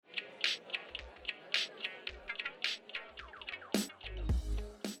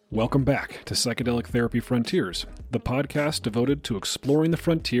Welcome back to Psychedelic Therapy Frontiers, the podcast devoted to exploring the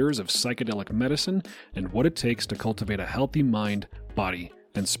frontiers of psychedelic medicine and what it takes to cultivate a healthy mind, body,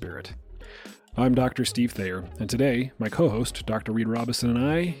 and spirit. I'm Dr. Steve Thayer, and today my co-host, Dr. Reed Robison, and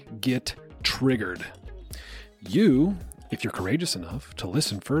I get triggered. You, if you're courageous enough to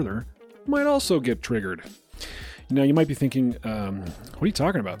listen further, might also get triggered. Now, you might be thinking, what are you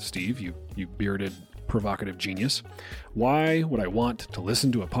talking about, Steve, you bearded provocative genius? Why would I want to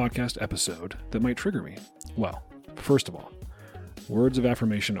listen to a podcast episode that might trigger me? Well, first of all, words of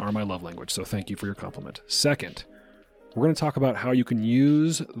affirmation are my love language, so thank you for your compliment. Second, we're going to talk about how you can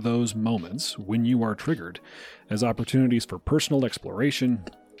use those moments when you are triggered as opportunities for personal exploration,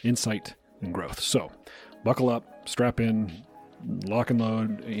 insight, and growth. So, buckle up, strap in, lock and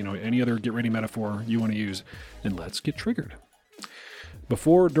load, any other get ready metaphor you want to use, and let's get triggered.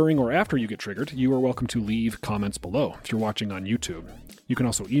 Before, during, or after you get triggered, you are welcome to leave comments below if you're watching on YouTube. You can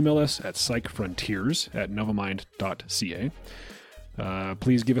also email us at psychfrontiers@novamind.ca.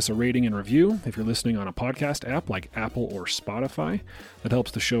 Please give us a rating and review if you're listening on a podcast app like Apple or Spotify. That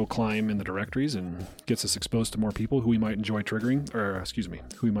helps the show climb in the directories and gets us exposed to more people who we might enjoy who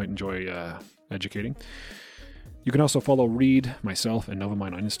we might enjoy educating. You can also follow Reed, myself, and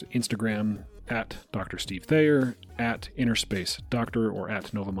Novamind on Instagram at Dr. Steve Thayer, at Innerspace Doctor, or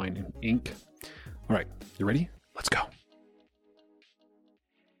at Novamind Inc. All right, you ready? Let's go.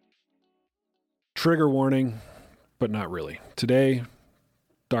 Trigger warning, but not really. Today,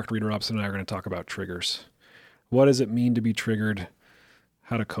 Dr. Reed Robson and I are going to talk about triggers. What does it mean to be triggered?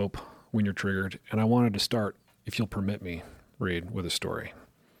 How to cope when you're triggered? And I wanted to start, if you'll permit me, Reed, with a story.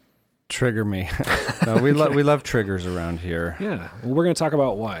 Trigger me. No, we love triggers around here. Yeah. Well, we're going to talk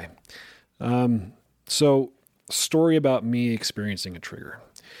about why. So, story about me experiencing a trigger.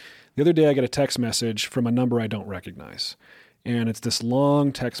 The other day, I get a text message from a number I don't recognize. And it's this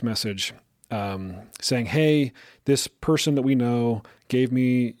long text message saying, hey, this person that we know gave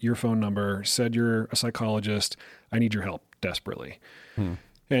me your phone number, said you're a psychologist. I need your help desperately.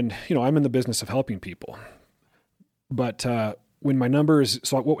 And, I'm in the business of helping people. But when my number is,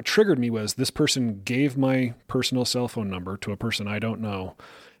 so what triggered me was this person gave my personal cell phone number to a person I don't know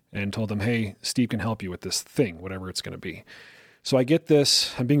and told them, hey, Steve can help you with this thing, whatever it's going to be. So I get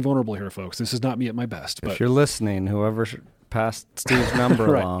this. I'm being vulnerable here, folks. This is not me at my best. But if you're listening, whoever passed Steve's number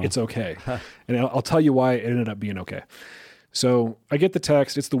right, along. it's okay. And I'll tell you why it ended up being okay. So I get the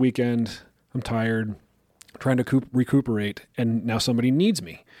text. It's the weekend. I'm tired, trying to recuperate, and now somebody needs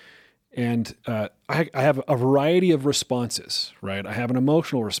me. And I have a variety of responses, right? I have an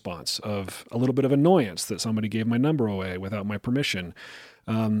emotional response of a little bit of annoyance that somebody gave my number away without my permission.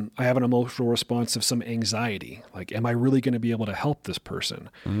 I have an emotional response of some anxiety, like, am I really going to be able to help this person?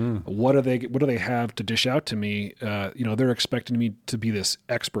 What do they have to dish out to me? They're expecting me to be this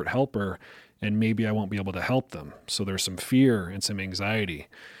expert helper, and maybe I won't be able to help them. So there's some fear and some anxiety.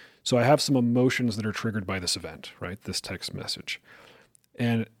 So I have some emotions that are triggered by this event, right? This text message.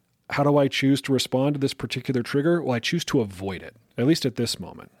 And how do I choose to respond to this particular trigger? Well, I choose to avoid it, at least at this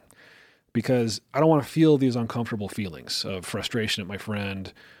moment, because I don't want to feel these uncomfortable feelings of frustration at my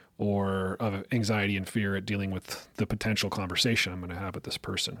friend or of anxiety and fear at dealing with the potential conversation I'm going to have with this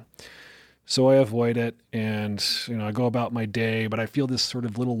person. So I avoid it, and I go about my day, but I feel this sort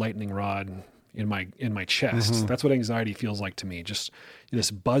of little lightning rod in my chest. Mm-hmm. That's what anxiety feels like to me, just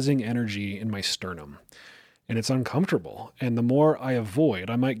this buzzing energy in my sternum. And it's uncomfortable. And the more I avoid,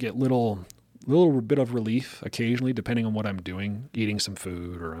 I might get little bit of relief occasionally, depending on what I'm doing, eating some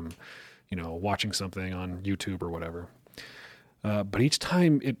food, or I'm, watching something on YouTube or whatever. But each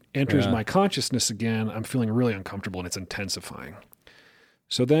time it enters my consciousness again, I'm feeling really uncomfortable, and it's intensifying.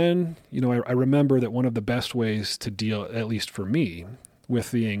 So then, I remember that one of the best ways to deal, at least for me,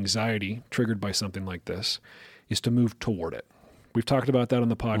 with the anxiety triggered by something like this is to move toward it. We've talked about that on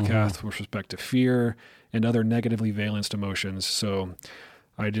the podcast with respect to fear and other negatively valenced emotions. So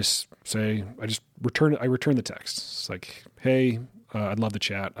I return the text. It's like, hey, I'd love to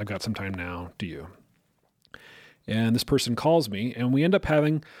chat. I've got some time now. Do you? And this person calls me, and we end up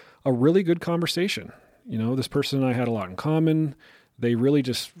having a really good conversation. This person and I had a lot in common. They really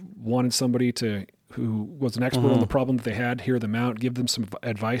just wanted somebody who was an expert on the problem that they had, hear them out, give them some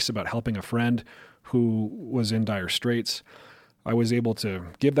advice about helping a friend who was in dire straits. I was able to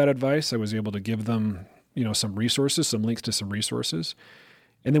give that advice. I was able to give them, some resources, some links to some resources.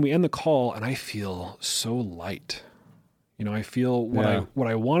 And then we end the call, and I feel so light. I feel what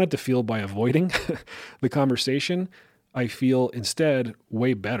I wanted to feel by avoiding the conversation. I feel instead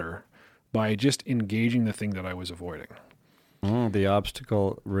way better by just engaging the thing that I was avoiding. The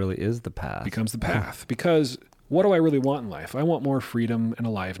obstacle really is the path. Becomes the path. Because what do I really want in life? I want more freedom and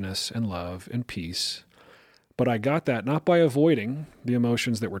aliveness and love and peace. But I got that not by avoiding the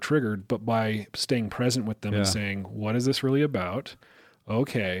emotions that were triggered, but by staying present with them and saying, what is this really about?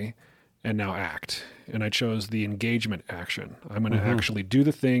 Okay. And now act. And I chose the engagement action. I'm going to actually do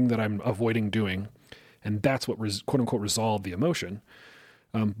the thing that I'm avoiding doing. And that's what quote unquote resolved the emotion.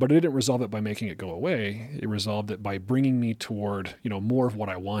 But it didn't resolve it by making it go away. It resolved it by bringing me toward, more of what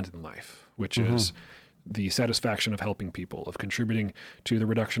I want in life, which is the satisfaction of helping people, of contributing to the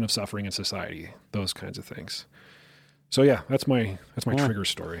reduction of suffering in society, those kinds of things. So yeah, that's my trigger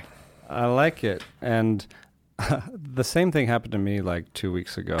story. I like it. And the same thing happened to me like 2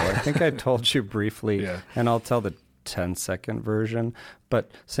 weeks ago. I think I told you briefly, and I'll tell the 10-second version,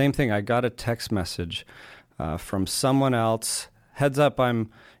 but same thing. I got a text message from someone else. Heads up, I'm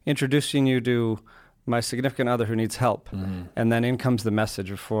introducing you to my significant other who needs help. And then in comes the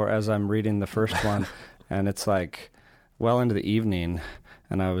message as I'm reading the first one. And it's like well into the evening.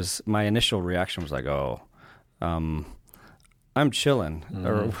 And my initial reaction was like, I'm chilling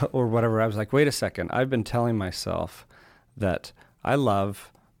or whatever. I was like, wait a second. I've been telling myself that I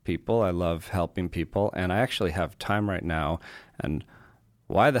love people. I love helping people. And I actually have time right now. And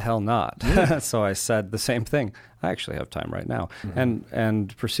why the hell not? So I said the same thing. I actually have time right now.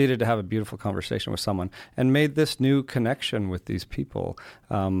 And proceeded to have a beautiful conversation with someone and made this new connection with these people.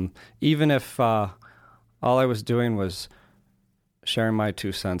 Even if all I was doing was sharing my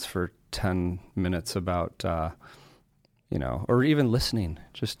 2 cents for 10 minutes about, or even listening,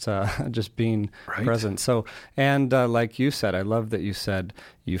 just being present. So, and like you said, I love that you said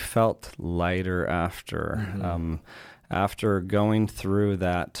you felt lighter after, after going through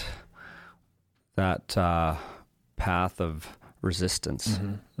that path of resistance.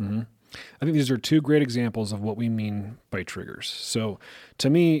 I think these are two great examples of what we mean by triggers. So to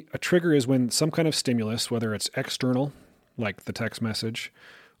me, a trigger is when some kind of stimulus, whether it's external, like the text message,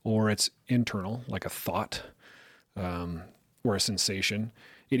 or it's internal, like a thought or a sensation,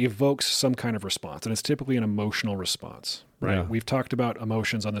 it evokes some kind of response. And it's typically an emotional response, right? Yeah. We've talked about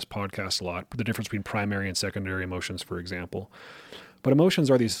emotions on this podcast a lot, the difference between primary and secondary emotions, for example. But emotions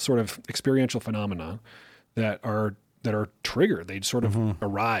are these sort of experiential phenomena that are triggered. They sort of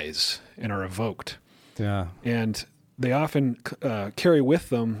arise and are evoked. Yeah. And they often carry with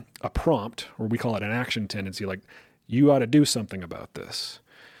them a prompt, or we call it an action tendency, like, you ought to do something about this.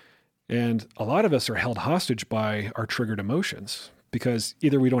 And a lot of us are held hostage by our triggered emotions because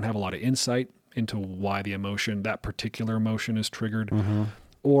either we don't have a lot of insight into why that particular emotion is triggered,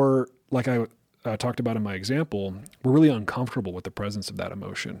 or like I talked about in my example, we're really uncomfortable with the presence of that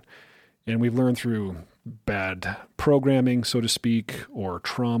emotion. And we've learned through bad programming, so to speak, or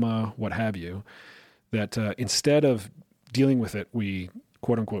trauma, what have you, that instead of dealing with it, we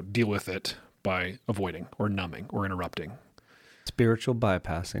quote unquote deal with it by avoiding or numbing or interrupting. Spiritual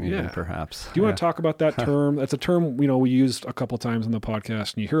bypassing, even perhaps. Do you want to talk about that term? That's a term we used a couple times in the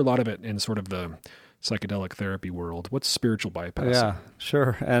podcast, and you hear a lot of it in sort of the psychedelic therapy world. What's spiritual bypassing? Yeah,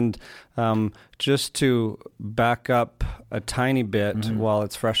 sure. And just to back up a tiny bit while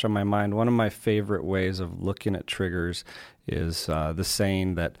it's fresh on my mind, one of my favorite ways of looking at triggers is the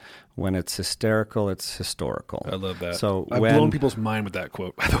saying that when it's hysterical, it's historical. I love that. So I've blown people's mind with that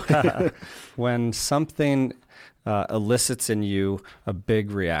quote, by the way. When something elicits in you a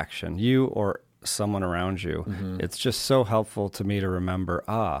big reaction, you or someone around you, it's just so helpful to me to remember,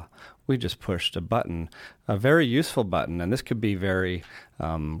 we just pushed a button, a very useful button, and this could be very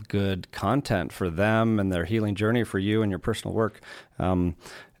good content for them and their healing journey, for you and your personal work.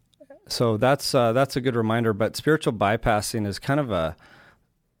 So that's a good reminder. But spiritual bypassing is kind of a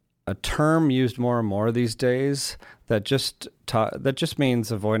term used more and more these days that just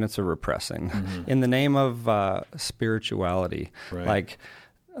means avoidance or repressing in the name of spirituality, like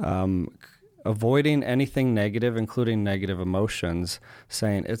avoiding anything negative, including negative emotions,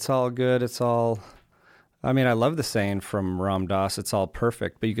 saying it's all good, I love the saying from Ram Dass, it's all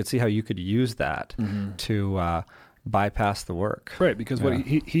perfect, but you could see how you could use that to bypass the work. Right, because what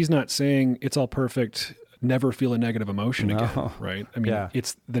he's not saying it's all perfect, never feel a negative emotion again, right?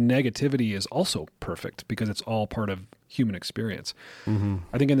 It's the negativity is also perfect because it's all part of human experience.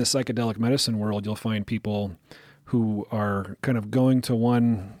 I think in the psychedelic medicine world, you'll find people who are kind of going to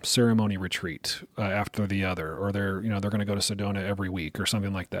one ceremony retreat after the other, or they're going to go to Sedona every week or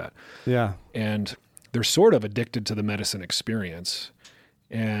something like that. Yeah. And they're sort of addicted to the medicine experience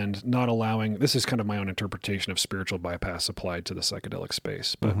and not allowing, this is kind of my own interpretation of spiritual bypass applied to the psychedelic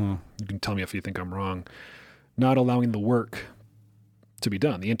space, but you can tell me if you think I'm wrong, not allowing the work to be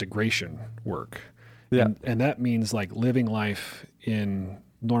done, the integration work. Yeah. And that means like living life in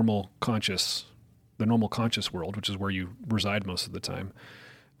normal conscious the normal conscious world, which is where you reside most of the time,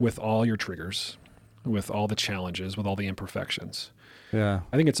 with all your triggers, with all the challenges, with all the imperfections. Yeah.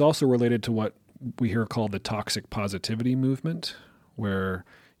 I think it's also related to what we hear called the toxic positivity movement, where,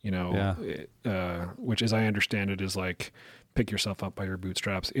 which as I understand it is like, pick yourself up by your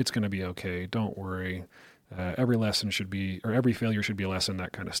bootstraps. It's going to be okay. Don't worry. Every failure should be a lesson,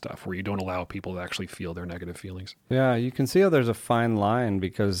 that kind of stuff, where you don't allow people to actually feel their negative feelings. Yeah, you can see how there's a fine line,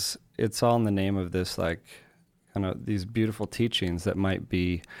 because it's all in the name of this, like, kind of these beautiful teachings that might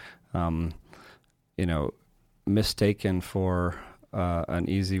be, mistaken for an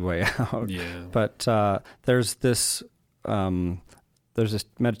easy way out. Yeah. But there's this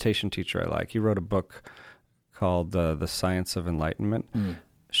meditation teacher I like. He wrote a book called The Science of Enlightenment.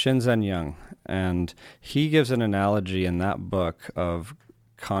 Shinzen Young, and he gives an analogy in that book of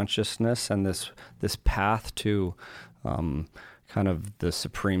consciousness and this path to kind of the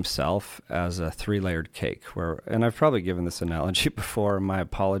supreme self as a 3-layered cake. And I've probably given this analogy before. My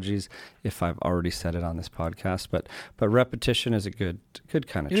apologies if I've already said it on this podcast, but repetition is a good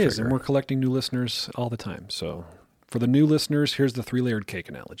kind of trigger. It is, and we're collecting new listeners all the time. So for the new listeners, here's the 3-layered cake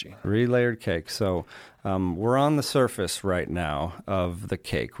analogy. 3-layered cake. So we're on the surface right now of the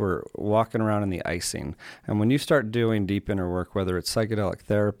cake. We're walking around in the icing. And when you start doing deep inner work, whether it's psychedelic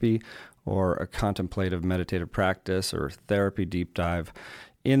therapy or a contemplative meditative practice or therapy deep dive,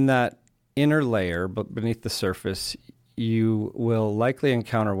 in that inner layer, but beneath the surface, you will likely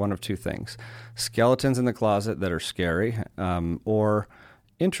encounter one of two things: skeletons in the closet that are scary, or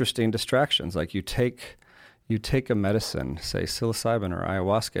interesting distractions. Like you take a medicine, say psilocybin or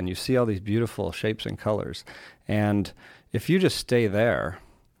ayahuasca, and you see all these beautiful shapes and colors. And if you just stay there,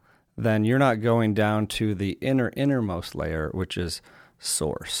 then you're not going down to the innermost layer, which is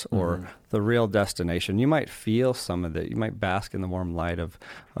source or the real destination. You might feel some of it. You might bask in the warm light of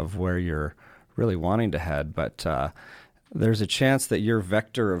where you're really wanting to head, but there's a chance that your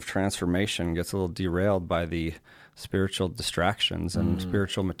vector of transformation gets a little derailed by the spiritual distractions and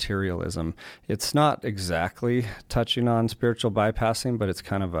spiritual materialism. It's not exactly touching on spiritual bypassing, but it's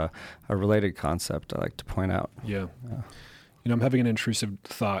kind of a related concept I like to point out. Yeah. I'm having an intrusive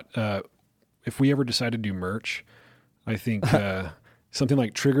thought. If we ever decide to do merch, I think something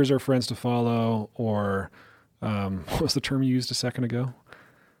like triggers our friends to follow, or what was the term you used a second ago?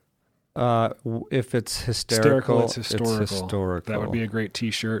 If it's hysterical, it's historical. That would be a great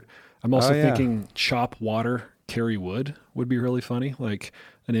t-shirt. I'm also thinking chop water, carry wood would be really funny. Like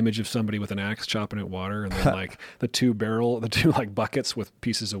an image of somebody with an axe chopping at water, and then like the two like buckets with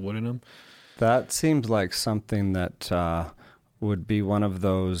pieces of wood in them. That seems like something that would be one of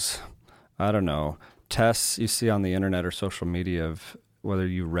those, I don't know, tests you see on the internet or social media of whether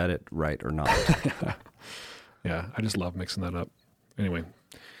you read it right or not. Yeah, I just love mixing that up. Anyway.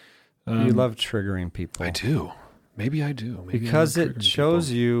 You love triggering people. I do. Maybe I do. Because it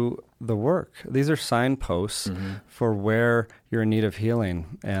shows you the work. These are signposts for where you're in need of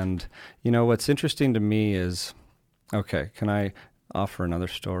healing. And, what's interesting to me is, okay, can I offer another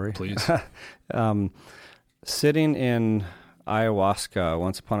story? Please. Sitting in ayahuasca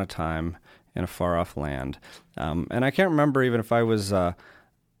once upon a time in a far-off land. And I can't remember even if I was on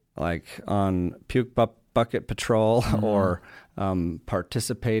puke bucket patrol or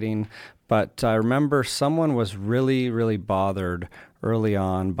participating, but I remember someone was really, really bothered early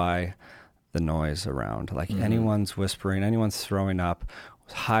on by the noise around. Like anyone's whispering, anyone's throwing up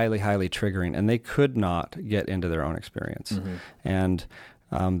was highly, highly triggering, and they could not get into their own experience. And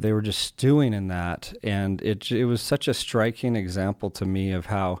they were just stewing in that, and it was such a striking example to me of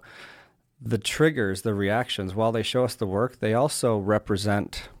how the triggers, the reactions, while they show us the work, they also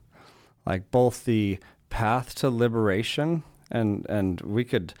represent like both the path to liberation, and you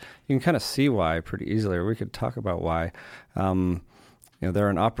can kind of see why pretty easily, or we could talk about why. They're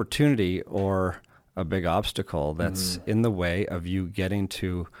an opportunity or a big obstacle that's in the way of you getting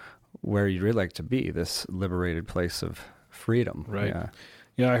to where you'd really like to be, this liberated place of freedom. Right.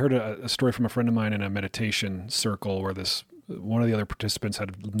 Yeah, I heard a story from a friend of mine in a meditation circle where one of the other participants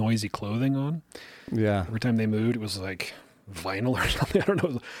had noisy clothing on. Yeah. Every time they moved, it was like vinyl or something. I don't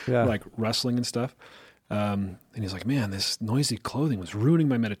know. Yeah. Like rustling and stuff. And he's like, man, this noisy clothing was ruining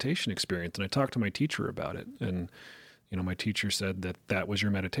my meditation experience. And I talked to my teacher about it. And, my teacher said that was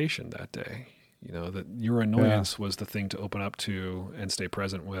your meditation that day. That your annoyance was the thing to open up to and stay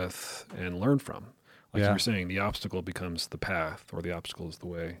present with and learn from. Like you were saying, the obstacle becomes the path, or the obstacle is the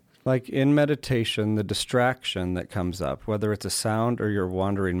way. Like in meditation, the distraction that comes up, whether it's a sound or your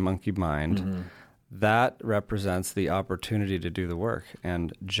wandering monkey mind, that represents the opportunity to do the work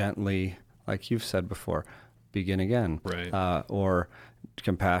and gently, like you've said before, begin again. Right. Or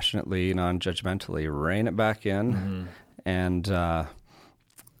compassionately, non-judgmentally, rein it back in. And,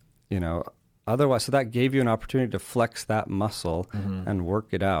 otherwise, so that gave you an opportunity to flex that muscle and work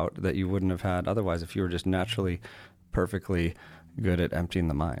it out that you wouldn't have had otherwise if you were just naturally perfectly good at emptying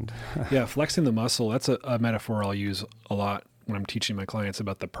the mind. Yeah, flexing the muscle, that's a metaphor I'll use a lot when I'm teaching my clients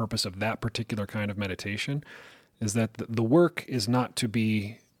about the purpose of that particular kind of meditation, is that the work is not to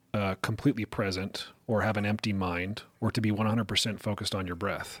be completely present or have an empty mind or to be 100% focused on your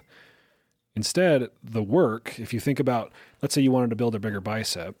breath. Instead, the work, if you think about, let's say you wanted to build a bigger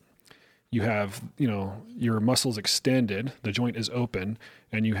bicep, you have, your muscles extended, the joint is open,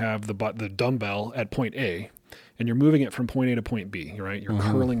 and you have the dumbbell at point A, and you're moving it from point A to point B, right? You're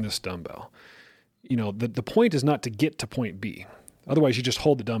curling this dumbbell. The point is not to get to point B. Otherwise, you just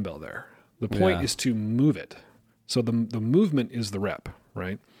hold the dumbbell there. The point is to move it. So the movement is the rep,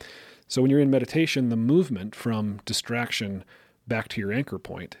 right? So when you're in meditation, the movement from distraction back to your anchor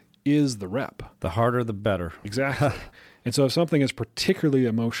point is the rep. The harder, the better. Exactly. And so if something is particularly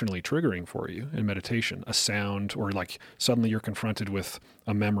emotionally triggering for you in meditation, a sound, or like suddenly you're confronted with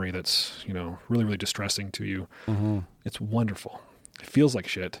a memory that's, really, really distressing to you, it's wonderful. It feels like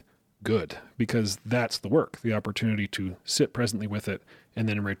shit. Good. Because that's the work, the opportunity to sit presently with it and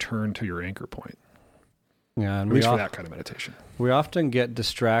then return to your anchor point. Yeah, and at least for that kind of meditation. We often get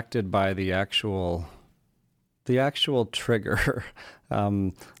distracted by the actual trigger,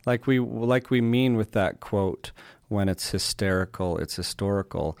 like we mean with that quote. When it's hysterical, it's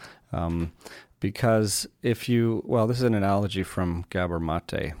historical. Because this is an analogy from Gabor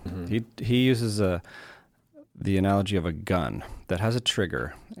Mate. He uses the analogy of a gun that has a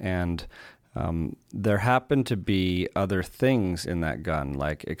trigger, and there happen to be other things in that gun,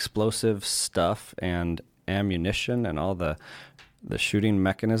 like explosive stuff and ammunition and all the shooting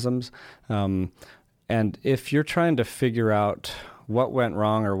mechanisms. And if you're trying to figure out what went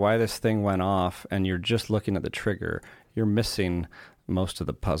wrong or why this thing went off, and you're just looking at the trigger, you're missing most of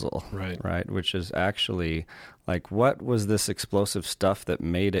the puzzle, right? Which is actually like, what was this explosive stuff that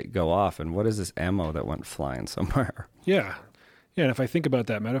made it go off, and what is this ammo that went flying somewhere? Yeah. And if I think about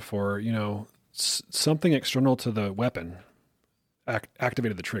that metaphor, something external to the weapon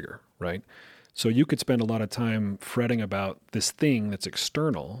activated the trigger, right? So you could spend a lot of time fretting about this thing that's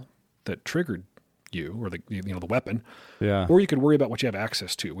external that triggered you, or the weapon, or you could worry about what you have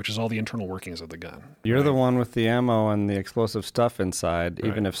access to, which is all the internal workings of the gun. You're the one with the ammo and the explosive stuff inside,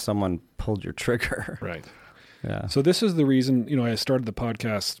 even if someone pulled your trigger. Right. Yeah. So this is the reason, I started the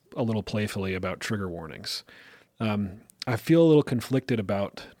podcast a little playfully about trigger warnings. I feel a little conflicted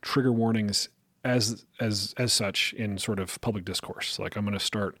about trigger warnings as such in sort of public discourse. Like, I'm going to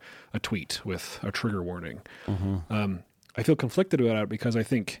start a tweet with a trigger warning. I feel conflicted about it because I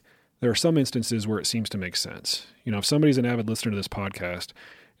think there are some instances where it seems to make sense. If somebody's an avid listener to this podcast,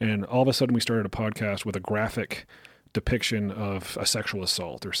 and all of a sudden we started a podcast with a graphic depiction of a sexual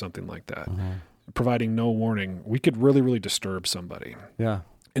assault or something like that, providing no warning, we could really, really disturb somebody. Yeah.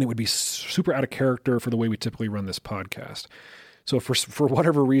 And it would be super out of character for the way we typically run this podcast. So for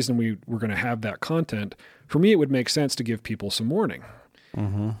whatever reason we're going to have that content, for me it would make sense to give people some warning.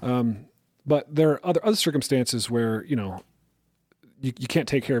 But there are other circumstances where, you can't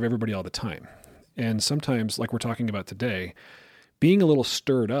take care of everybody all the time. And sometimes, like we're talking about today, being a little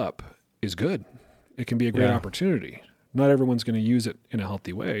stirred up is good. It can be a great opportunity. Not everyone's going to use it in a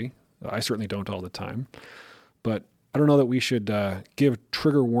healthy way. I certainly don't all the time. But I don't know that we should give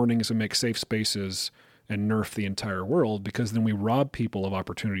trigger warnings and make safe spaces and nerf the entire world, because then we rob people of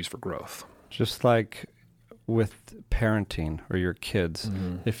opportunities for growth. Just like with parenting or your kids,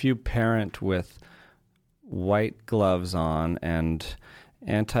 if you parent with white gloves on and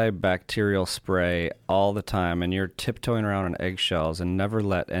antibacterial spray all the time, and you're tiptoeing around on eggshells and never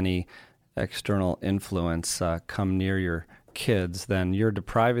let any external influence come near your kids, then you're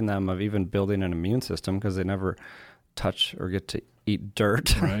depriving them of even building an immune system, because they never touch or get to eat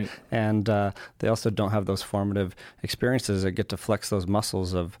dirt. Right. And they also don't have those formative experiences that get to flex those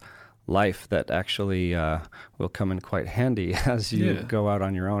muscles of life that actually will come in quite handy as you go out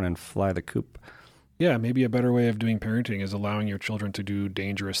on your own and fly the coop. Yeah, maybe a better way of doing parenting is allowing your children to do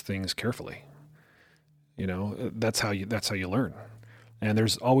dangerous things carefully. That's how you learn. And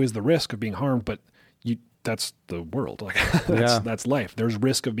there's always the risk of being harmed, but that's the world. Like that's life. There's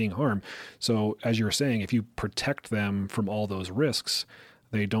risk of being harmed. So as you're saying, if you protect them from all those risks,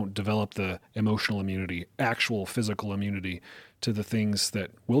 they don't develop the emotional immunity, actual physical immunity to the things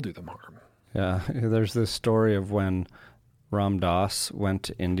that will do them harm. Yeah, there's this story of when Ram Dass went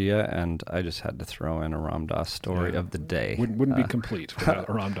to India, and I just had to throw in a Ram Dass story of the day. Wouldn't be complete without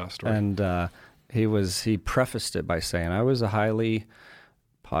a Ram Dass story. And he prefaced it by saying, I was a highly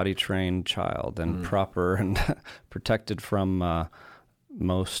potty trained child and proper and protected from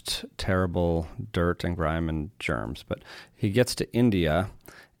most terrible dirt and grime and germs. But he gets to India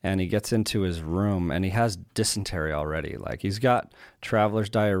and he gets into his room and he has dysentery already. Like he's got traveler's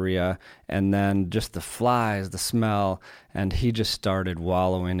diarrhea and then just the flies, the smell. And he just started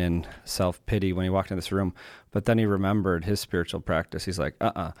wallowing in self-pity when he walked in this room. But then he remembered his spiritual practice. He's like,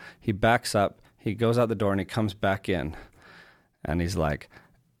 He backs up, he goes out the door and he comes back in. And he's like,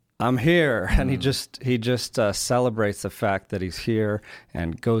 I'm here. And he just celebrates the fact that he's here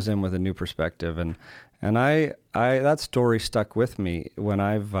and goes in with a new perspective. And I that story stuck with me when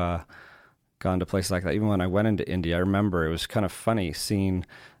I've gone to places like that. Even when I went into India, I remember it was kind of funny seeing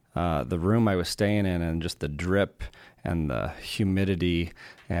the room I was staying in and just the drip and the humidity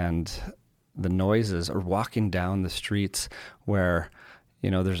and the noises, or walking down the streets where,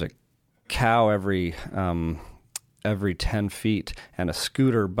 there's a cow every 10 feet and a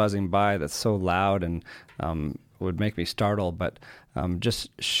scooter buzzing by that's so loud and would make me startle. But just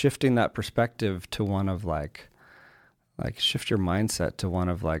shifting that perspective to one of like shift your mindset to one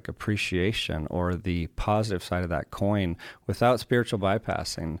of like appreciation or the positive side of that coin without spiritual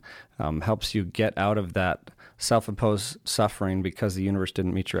bypassing helps you get out of that self-imposed suffering because the universe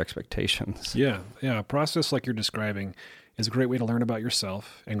didn't meet your expectations. Yeah. A process like you're describing is a great way to learn about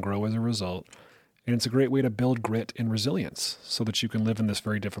yourself and grow as a result. And it's a great way to build grit and resilience so that you can live in this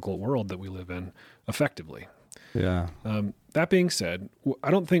very difficult world that we live in effectively. Yeah. That being said, I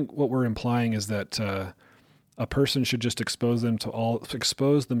don't think what we're implying is that a person should just expose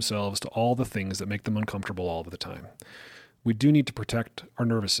themselves to all the things that make them uncomfortable all of the time. We do need to protect our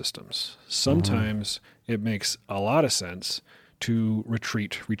nervous systems. Sometimes it makes a lot of sense to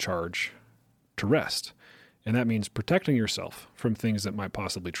retreat, recharge, to rest. And that means protecting yourself from things that might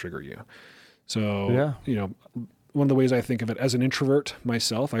possibly trigger you. So, one of the ways I think of it as an introvert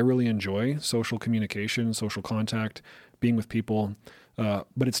myself, I really enjoy social communication, social contact, being with people. But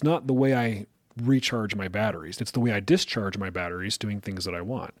it's not the way I recharge my batteries. It's the way I discharge my batteries doing things that I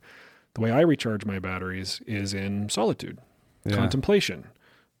want. The way I recharge my batteries is in solitude, contemplation,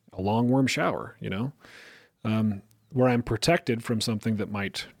 a long warm shower, where I'm protected from something that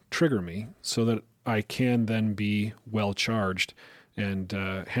might trigger me so that I can then be well charged and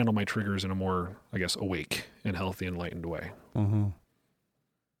handle my triggers in a more, awake and healthy, enlightened way. Mm-hmm.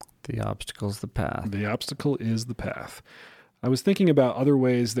 The obstacle's the path. The obstacle is the path. I was thinking about other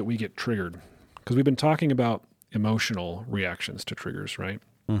ways that we get triggered, because we've been talking about emotional reactions to triggers, right?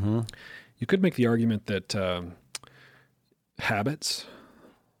 Mm-hmm. You could make the argument that habits,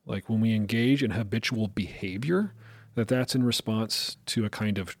 like when we engage in habitual behavior, that's in response to a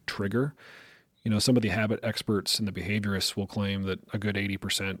kind of trigger. Some of the habit experts and the behaviorists will claim that a good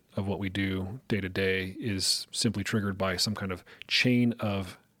 80% of what we do day to day is simply triggered by some kind of chain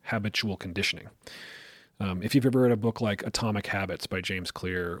of habitual conditioning. If you've ever read a book like Atomic Habits by James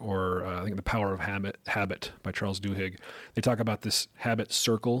Clear, or I think The Power of Habit by Charles Duhigg, they talk about this habit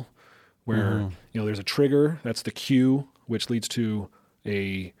circle where, there's a trigger, that's the cue, which leads to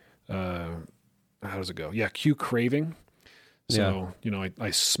a, how does it go? Yeah, cue craving. So, I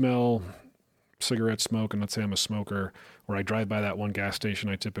smell cigarette smoke, and let's say I'm a smoker, or I drive by that one gas station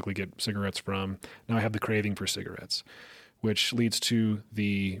I typically get cigarettes from. Now I have the craving for cigarettes, which leads to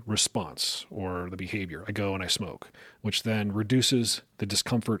the response or the behavior. I go and I smoke, which then reduces the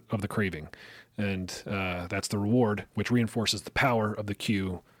discomfort of the craving. And that's the reward, which reinforces the power of the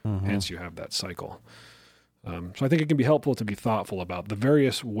cue. Hence you have that cycle. So I think it can be helpful to be thoughtful about the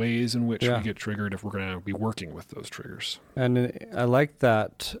various ways in which we get triggered if we're going to be working with those triggers. And I like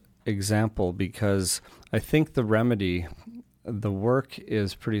that example because I think the remedy, the work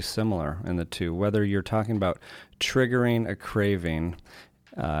is pretty similar in the two, whether you're talking about triggering a craving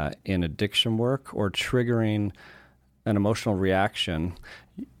in addiction work or triggering an emotional reaction.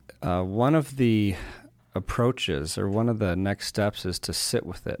 One of the approaches or one of the next steps is to sit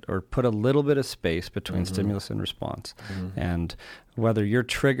with it or put a little bit of space between stimulus and response. And whether you're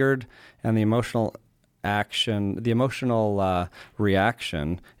triggered and the emotional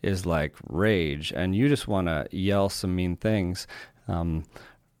reaction is like rage and you just want to yell some mean things,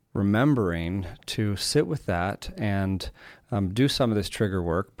 remembering to sit with that and do some of this trigger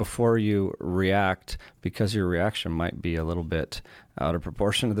work before you react, because your reaction might be a little bit out of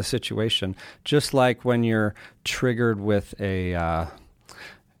proportion to the situation. Just like when you're triggered with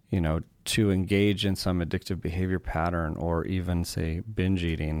to engage in some addictive behavior pattern or even, say, binge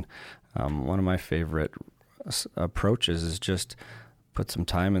eating. One of my favorite approaches is just put some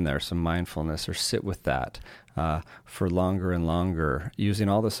time in there, some mindfulness, or sit with that for longer and longer, using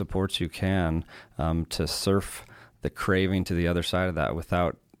all the supports you can to surf the craving to the other side of that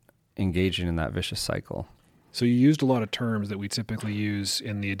without engaging in that vicious cycle. So you used a lot of terms that we typically use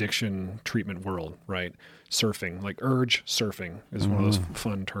in the addiction treatment world, right? Surfing, like urge surfing is one of those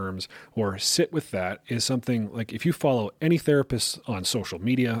fun terms. Or sit with that is something like if you follow any therapist on social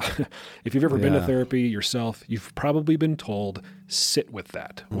media, if you've ever been to therapy yourself, you've probably been told sit with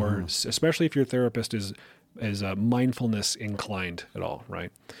that. Or especially if your therapist is mindfulness inclined at all,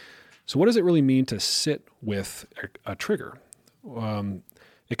 right? So what does it really mean to sit with a trigger?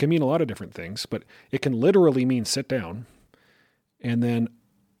 It can mean a lot of different things, but it can literally mean sit down and then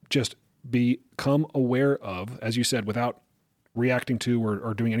just become aware of, as you said, without reacting to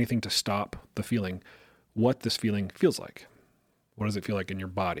or doing anything to stop the feeling, what this feeling feels like. What does it feel like in your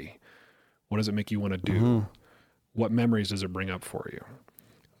body? What does it make you want to do? What memories does it bring up for you?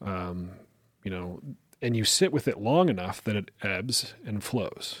 And you sit with it long enough that it ebbs and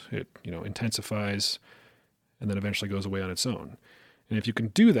flows. It, intensifies and then eventually goes away on its own. And if you can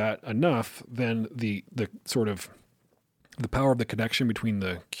do that enough, then the sort of the power of the connection between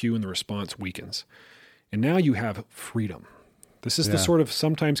the cue and the response weakens. And now you have freedom. This is the sort of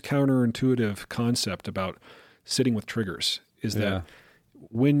sometimes counterintuitive concept about sitting with triggers, is that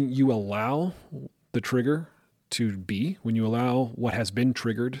when you allow the trigger to be, when you allow what has been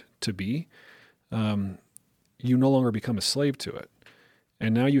triggered to be, you no longer become a slave to it.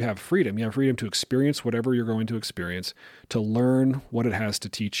 And now you have freedom. You have freedom to experience whatever you're going to experience, to learn what it has to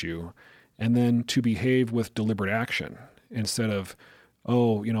teach you, and then to behave with deliberate action instead of,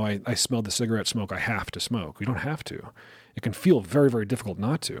 I smelled the cigarette smoke, I have to smoke. You don't have to. It can feel very, very difficult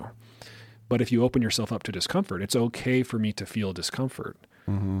not to. But if you open yourself up to discomfort, it's okay for me to feel discomfort.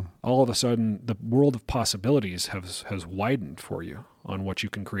 All of a sudden, the world of possibilities has widened for you on what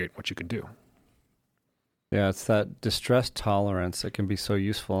you can create, what you can do. Yeah, it's that distress tolerance that can be so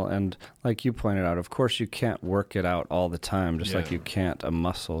useful. And like you pointed out, of course, you can't work it out all the time, just like you can't a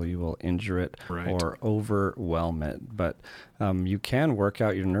muscle. You will injure it or overwhelm it. But you can work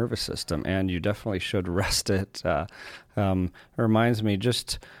out your nervous system, and you definitely should rest it. Reminds me,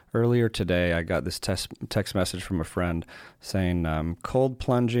 just earlier today, I got this text message from a friend saying, cold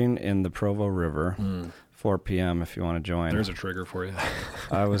plunging in the Provo River. 4 p.m. if you want to join. There's a trigger for you.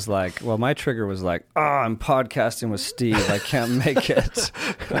 I was like, my trigger was like, I'm podcasting with Steve. I can't make it.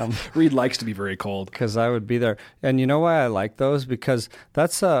 Reed likes to be very cold. Because I would be there. And you know why I like those? Because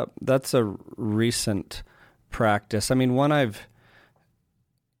that's a recent practice. I mean, one I've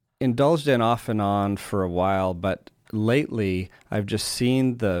indulged in off and on for a while, but lately I've just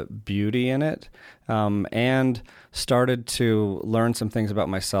seen the beauty in it and started to learn some things about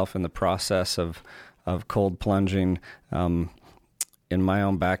myself in the process of cold plunging in my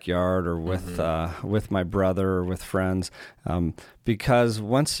own backyard or with my brother or with friends, because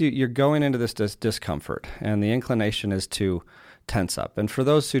once you're going into this discomfort and the inclination is to tense up. And for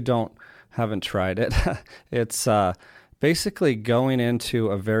those who haven't tried it, it's basically going into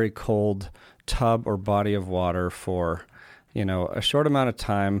a very cold tub or body of water for a short amount of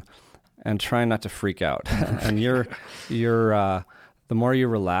time and trying not to freak out. And you're the more you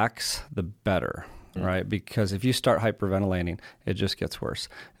relax, the better. Right, because if you start hyperventilating, it just gets worse,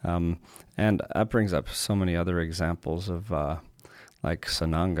 and that brings up so many other examples of like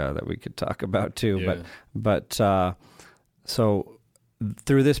Sananga that we could talk about too. Yeah. But so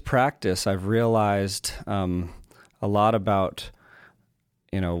through this practice, I've realized a lot about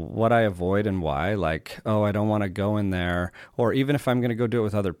what I avoid and why. Like, I don't want to go in there, or even if I'm going to go do it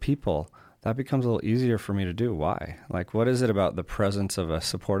with other people, that becomes a little easier for me to do. Why? Like, what is it about the presence of a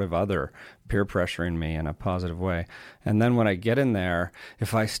supportive other peer pressuring me in a positive way? And then when I get in there,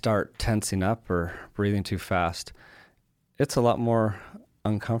 if I start tensing up or breathing too fast, it's a lot more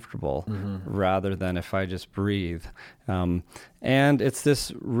uncomfortable rather than if I just breathe. And it's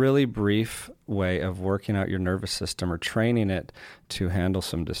this really brief way of working out your nervous system or training it to handle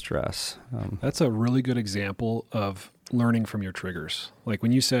some distress. That's a really good example of learning from your triggers. Like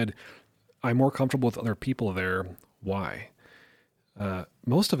when you said, I'm more comfortable with other people there. Why?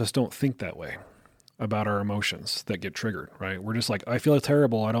 Most of us don't think that way about our emotions that get triggered, right? We're just like, I feel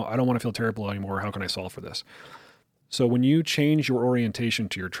terrible. I don't want to feel terrible anymore. How can I solve for this? So when you change your orientation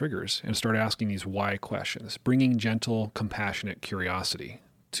to your triggers and start asking these why questions, bringing gentle, compassionate curiosity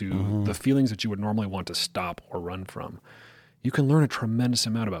to the feelings that you would normally want to stop or run from, you can learn a tremendous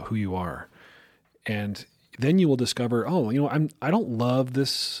amount about who you are. And then you will discover, I don't love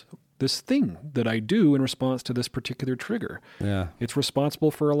this thing that I do in response to this particular trigger. Yeah. It's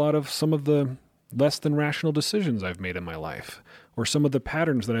responsible for some of the less than rational decisions I've made in my life, or some of the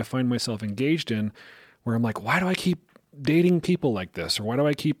patterns that I find myself engaged in where I'm like, why do I keep dating people like this? Or why do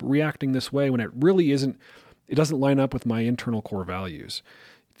I keep reacting this way when it really isn't it doesn't line up with my internal core values.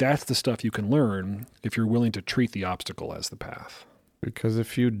 That's the stuff you can learn if you're willing to treat the obstacle as the path. Because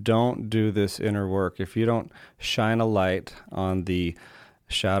if you don't do this inner work, if you don't shine a light on the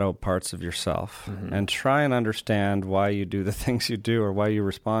shadow parts of yourself and try and understand why you do the things you do or why you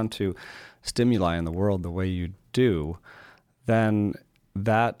respond to stimuli in the world the way you do, then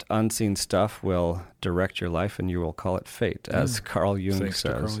that unseen stuff will direct your life and you will call it fate, as Carl Jung Thanks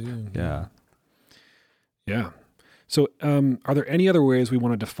says. to Carl Jung. Yeah. Yeah. So are there any other ways we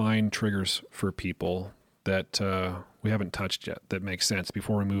want to define triggers for people that we haven't touched yet that makes sense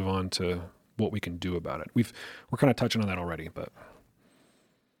before we move on to what we can do about it? We're kind of touching on that already, but...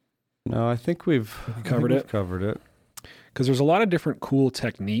 No, I think we've covered it. Because there's a lot of different cool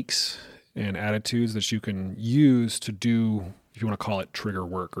techniques and attitudes that you can use to do, if you want to call it trigger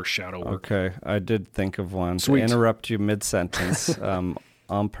work or shadow work. Okay, I did think of one. Sweet. To interrupt you mid-sentence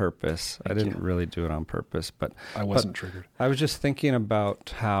on purpose. I didn't really do it on purpose, but... I wasn't triggered. I was just thinking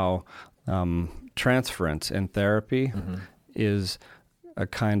about how transference in therapy is a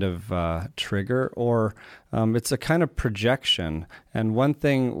kind of trigger, or it's a kind of projection. And one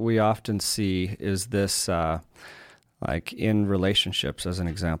thing we often see is this, like in relationships, as an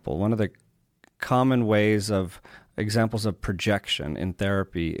example. One of the common examples of projection in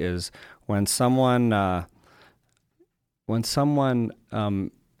therapy is when someone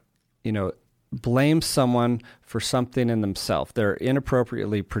blames someone for something in themselves. They're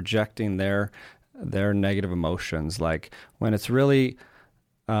inappropriately projecting their negative emotions. Like when it's really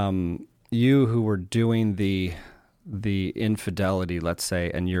you who were doing the infidelity, let's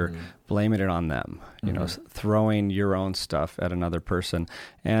say, and you're blaming it on them, throwing your own stuff at another person.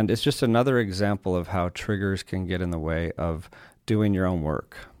 And it's just another example of how triggers can get in the way of doing your own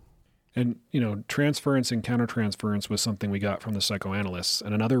work. And, transference and countertransference was something we got from the psychoanalysts.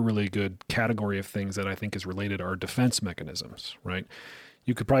 And another really good category of things that I think is related are defense mechanisms, right?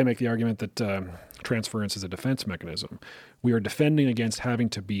 You could probably make the argument that transference is a defense mechanism. We are defending against having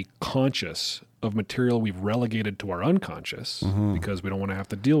to be conscious of material we've relegated to our unconscious because we don't want to have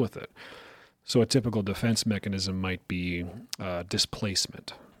to deal with it. So a typical defense mechanism might be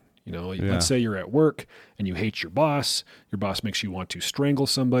displacement. Let's say you're at work and you hate your boss. Your boss makes you want to strangle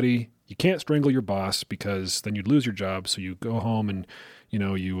somebody. You can't strangle your boss because then you'd lose your job. So you go home and,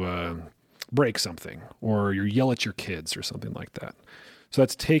 you break something, or you yell at your kids or something like that. So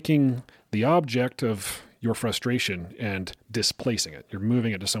that's taking the object of your frustration and displacing it. You're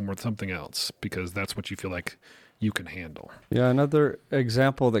moving it to something else because that's what you feel like you can handle. Yeah, another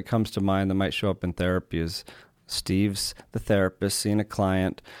example that comes to mind that might show up in therapy is Steve's the therapist seeing a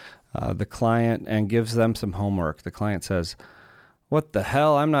client, and gives them some homework. The client says, "What the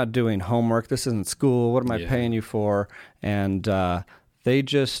hell? I'm not doing homework. This isn't school. What am I paying you for?" And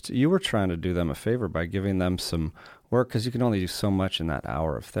you were trying to do them a favor by giving them some work because you can only do so much in that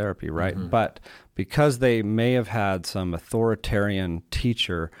hour of therapy, right? But because they may have had some authoritarian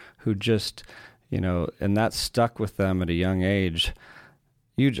teacher who just, and that stuck with them at a young age,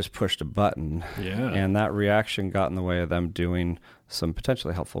 you just pushed a button. Yeah. And that reaction got in the way of them doing some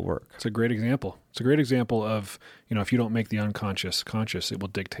potentially helpful work. It's a great example. It's a great example of, if you don't make the unconscious conscious, it will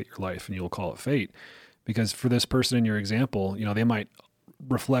dictate your life and you'll call it fate. Because for this person in your example, they might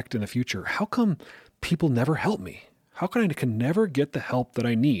reflect in the future, how come people never help me? How come I can never get the help that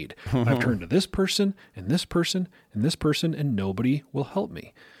I need? I've turned to this person and this person and this person and nobody will help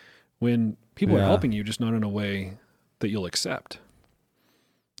me. When people are helping you, just not in a way that you'll accept.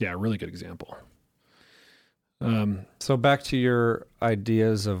 Yeah, really good example. So back to your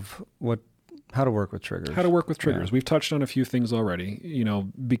ideas of how to work with triggers. How to work with triggers. Yeah. We've touched on a few things already.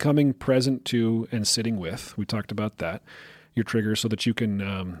 Becoming present to and sitting with. We talked about that. Your triggers so that you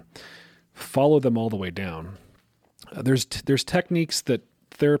can follow them all the way down. There's techniques that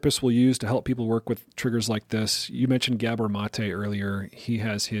therapists will use to help people work with triggers like this. You mentioned Gabor Mate earlier. He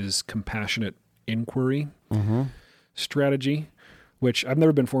has his compassionate inquiry strategy, which I've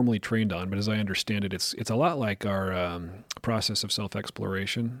never been formally trained on, but as I understand it, it's a lot like our process of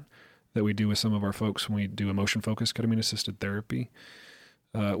self-exploration that we do with some of our folks when we do emotion-focused ketamine-assisted therapy,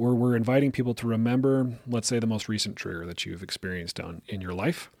 where we're inviting people to remember, let's say, the most recent trigger that you've experienced in your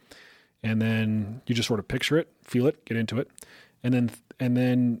life. And then you just sort of picture it, feel it, get into it. And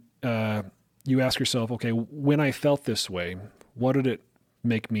then you ask yourself, okay, when I felt this way, what did it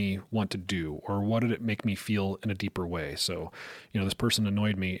make me want to do? Or what did it make me feel in a deeper way? So, this person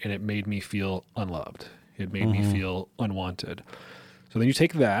annoyed me and it made me feel unloved. It made me feel unwanted. So then you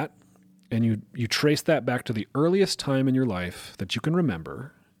take that and you trace that back to the earliest time in your life that you can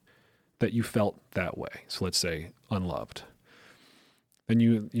remember that you felt that way. So let's say unloved. and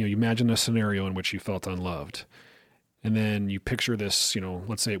you imagine a scenario in which you felt unloved. And then you picture this,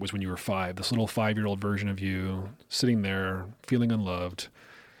 let's say it was when you were 5, this little 5-year-old version of you sitting there feeling unloved.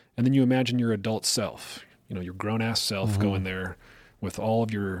 And then you imagine your adult self, your grown-ass self going there with all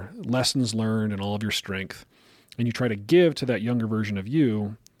of your lessons learned and all of your strength. And you try to give to that younger version of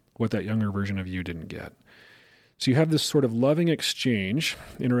you what that younger version of you didn't get. So you have this sort of loving exchange,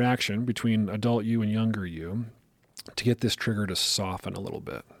 interaction between adult you and younger you to get this trigger to soften a little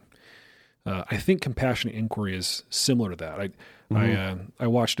bit. I think compassionate inquiry is similar to that. I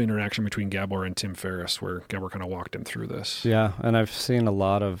watched an interaction between Gabor and Tim Ferriss where Gabor kind of walked him through this. Yeah, and I've seen a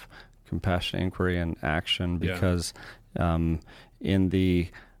lot of compassionate inquiry in action because in the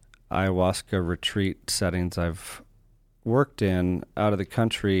ayahuasca retreat settings I've worked in out of the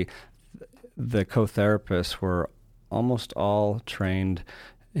country, the co-therapists were almost all trained.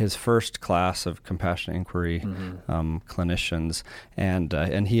 His first class of compassionate inquiry clinicians,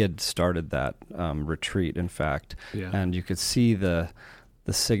 and he had started that retreat, in fact, and you could see the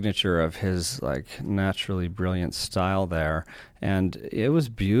signature of his like naturally brilliant style there, and it was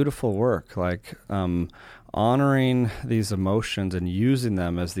beautiful work, like honoring these emotions and using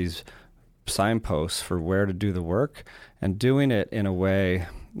them as these signposts for where to do the work, and doing it in a way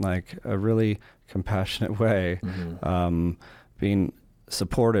like a really compassionate way, being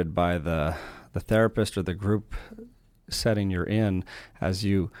supported by the therapist or the group setting you're in as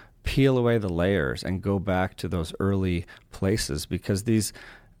you peel away the layers and go back to those early places, because these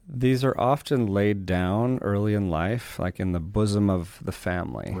are often laid down early in life, like in the bosom of the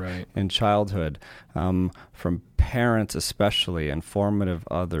family, in childhood, from parents especially, and formative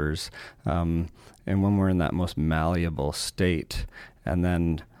others, and when we're in that most malleable state, and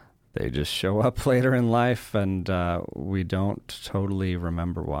then they just show up later in life, and we don't totally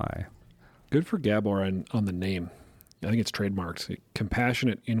remember why. Good for Gabor on the name. I think it's trademarked.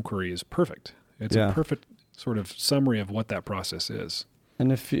 Compassionate inquiry is perfect. It's a perfect sort of summary of what that process is.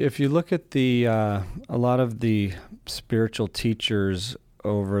 And if you look at a lot of the spiritual teachers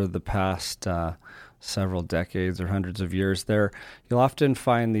over the past several decades or hundreds of years, you'll often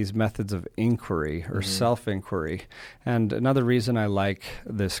find these methods of inquiry or self-inquiry. And another reason I like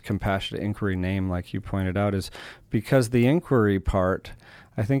this compassionate inquiry name, like you pointed out, is because the inquiry part,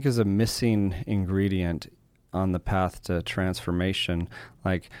 I think, is a missing ingredient on the path to transformation.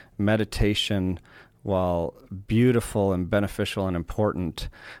 Like meditation, while beautiful and beneficial and important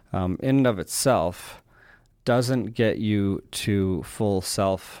in and of itself, doesn't get you to full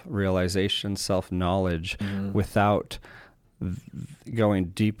self-realization, self-knowledge without going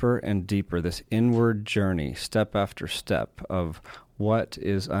deeper and deeper, this inward journey, step after step, of what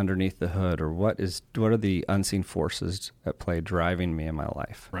is underneath the hood, or what are the unseen forces at play driving me in my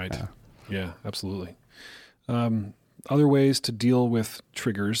life. Right. Yeah, absolutely. Other ways to deal with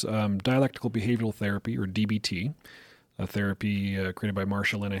triggers, dialectical behavioral therapy, or DBT, a therapy created by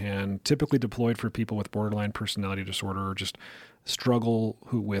Marsha Linehan, typically deployed for people with borderline personality disorder or just struggle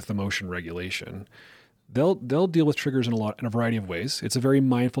with emotion regulation. They'll deal with triggers in a variety of ways. It's a very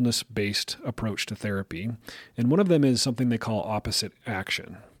mindfulness-based approach to therapy, and one of them is something they call opposite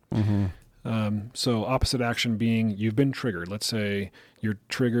action. So opposite action being, you've been triggered. Let's say you're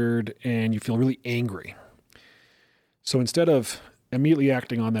triggered and you feel really angry. So instead of immediately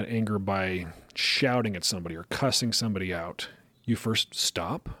acting on that anger by shouting at somebody or cussing somebody out, you first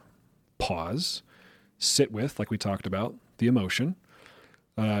stop, pause, sit with, like we talked about, the emotion,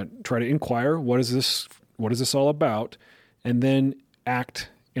 try to inquire, what is this all about, and then act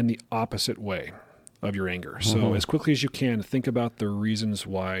in the opposite way of your anger. So as quickly as you can, think about the reasons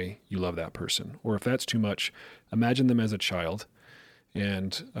why you love that person. Or if that's too much, imagine them as a child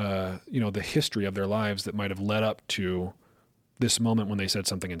and, the history of their lives that might have led up to this moment when they said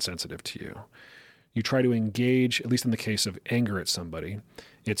something insensitive to you. You try to engage, at least in the case of anger at somebody,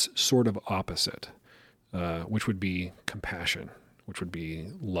 it's sort of opposite, which would be compassion, which would be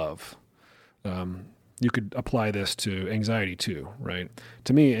love. You could apply this to anxiety too, right?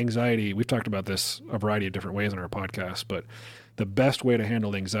 To me, anxiety, we've talked about this a variety of different ways in our podcast, but the best way to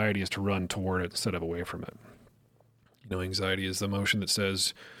handle anxiety is to run toward it instead of away from it. Anxiety is the emotion that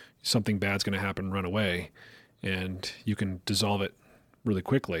says something bad's going to happen, run away. And you can dissolve it really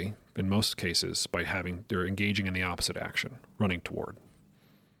quickly, in most cases, by they're engaging in the opposite action, running toward.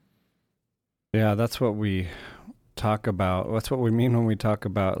 Yeah, that's what we talk about. That's what we mean when we talk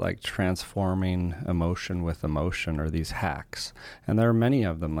about like transforming emotion with emotion, or these hacks. And there are many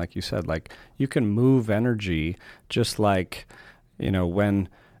of them, like you said. Like you can move energy just like, when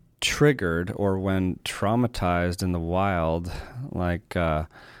triggered or when traumatized in the wild, like,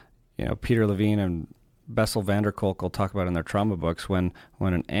 Peter Levine and Bessel van der Kolk will talk about in their trauma books, when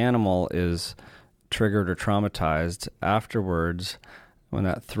an animal is triggered or traumatized, afterwards, when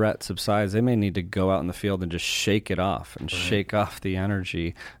that threat subsides, they may need to go out in the field and just shake it off and shake off the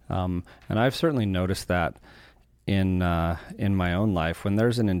energy. And I've certainly noticed that in my own life, when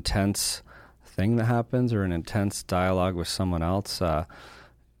there's an intense thing that happens or an intense dialogue with someone else.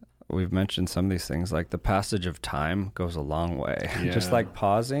 We've mentioned some of these things, like the passage of time goes a long way. Yeah. Just like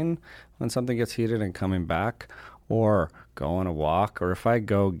pausing when something gets heated and coming back, or go on a walk, or if I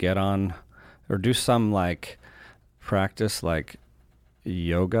go get on or do some like practice like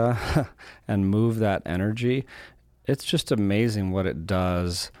yoga and move that energy, it's just amazing what it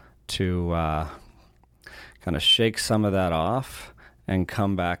does to kind of shake some of that off and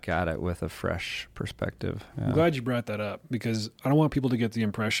come back at it with a fresh perspective. Yeah. I'm glad you brought that up, because I don't want people to get the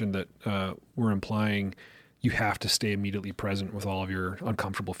impression that we're implying you have to stay immediately present with all of your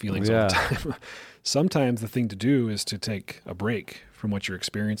uncomfortable feelings all the time. Sometimes the thing to do is to take a break from what you're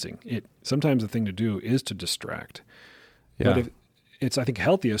experiencing. Sometimes the thing to do is to distract. Yeah. But it's, I think,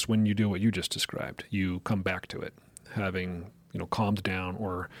 healthiest when you do what you just described. You come back to it, having calmed down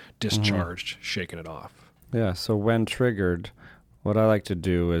or discharged, shaken it off. Yeah, so when triggered, what I like to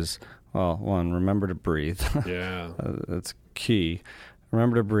do is, well, one, remember to breathe. Yeah. That's key.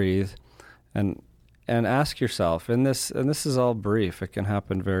 Remember to breathe and ask yourself, and this is all brief. It can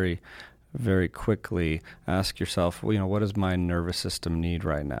happen very, very quickly. Ask yourself, what does my nervous system need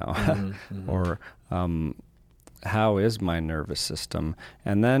right now? Mm-hmm. Or how is my nervous system?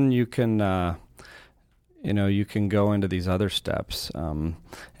 And then you can you can go into these other steps.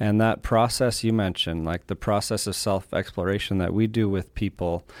 And that process you mentioned, like the process of self-exploration that we do with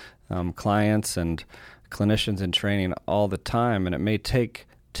people, clients and clinicians in training all the time, and it may take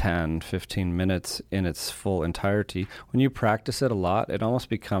 10, 15 minutes in its full entirety. When you practice it a lot, it almost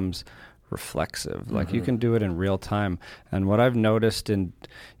becomes reflexive. Mm-hmm. Like you can do it in real time. And what I've noticed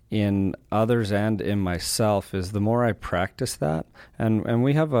in others and in myself is the more I practice that, and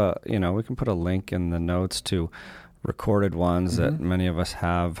we have we can put a link in the notes to recorded ones that many of us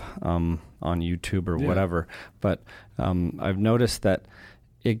have on YouTube or whatever, but I've noticed that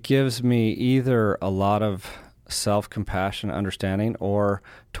it gives me either a lot of self-compassion, understanding, or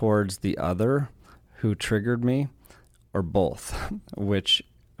towards the other who triggered me, or both, which,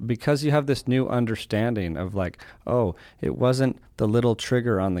 because you have this new understanding of like, oh, it wasn't the little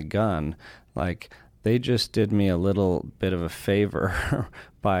trigger on the gun. Like, they just did me a little bit of a favor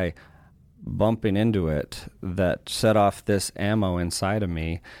by bumping into it that set off this ammo inside of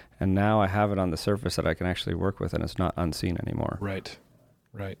me. And now I have it on the surface that I can actually work with, and it's not unseen anymore. Right.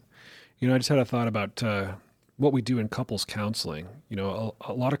 I just had a thought about what we do in couples counseling.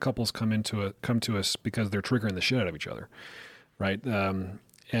 A lot of couples come to us because they're triggering the shit out of each other. Right.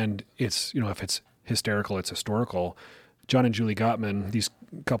 And it's, if it's hysterical, it's historical. John and Julie Gottman, these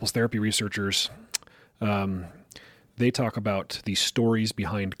couples therapy researchers, they talk about the stories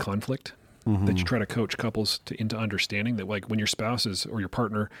behind conflict that you try to coach couples into understanding, that like when your spouse or your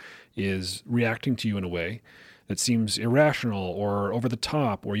partner is reacting to you in a way that seems irrational or over the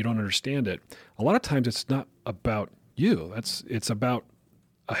top, or you don't understand it, a lot of times it's not about you. It's about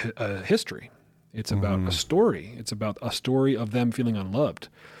a history. It's about a story. It's about a story of them feeling unloved,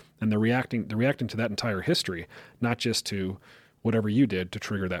 and they're reacting to that entire history, not just to whatever you did to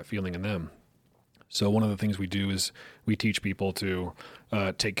trigger that feeling in them. So one of the things we do is we teach people to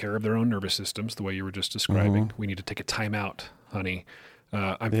take care of their own nervous systems, the way you were just describing. We need to take a time out, honey.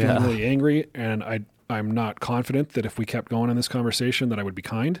 I'm feeling really angry, and I'm not confident that if we kept going in this conversation that I would be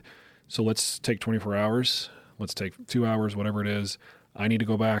kind. So let's take 24 hours. Let's take 2 hours, whatever it is. I need to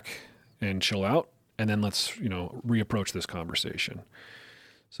go back and chill out, and then let's, reapproach this conversation.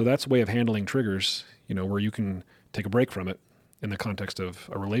 So that's a way of handling triggers, where you can take a break from it in the context of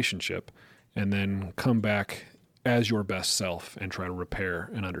a relationship, and then come back as your best self and try to repair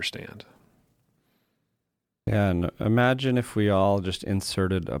and understand. Yeah, and imagine if we all just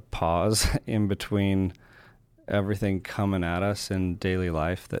inserted a pause in between everything coming at us in daily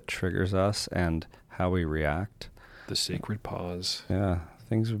life that triggers us and how we react. The sacred pause. Yeah,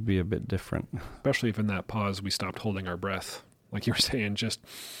 things would be a bit different. Especially if in that pause we stopped holding our breath. Like you were saying, just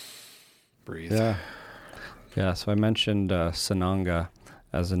breathe. Yeah, so I mentioned Sananga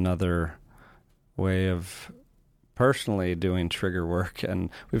as another way of personally doing trigger work, and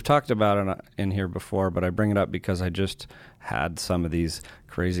we've talked about it in here before, but I bring it up because I just had some of these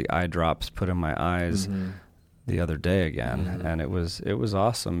crazy eye drops put in my eyes the other day again, and it was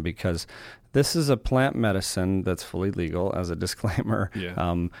awesome, because this is a plant medicine that's fully legal, as a disclaimer.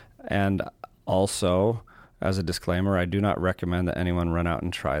 And also, as a disclaimer, I do not recommend that anyone run out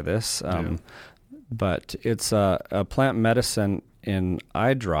and try this. but it's a plant medicine in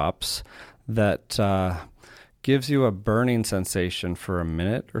eye drops that gives you a burning sensation for a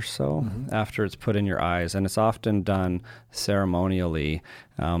minute or so after it's put in your eyes. And it's often done ceremonially,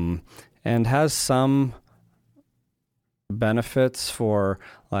 and has some benefits for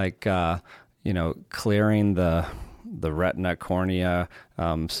like, clearing the retina, cornea,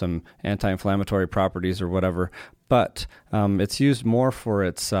 some anti-inflammatory properties or whatever. But it's used more for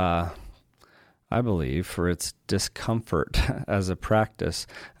its, I believe, for its discomfort as a practice.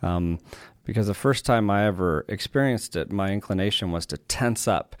 Because the first time I ever experienced it, my inclination was to tense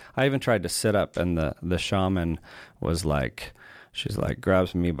up. I even tried to sit up, and the shaman was like, she's like,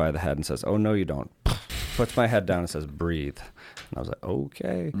 grabs me by the head and says, "Oh, no, you don't." Puts my head down and says, "Breathe." And I was like,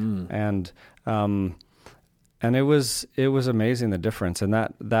 okay. And it was amazing, the difference. And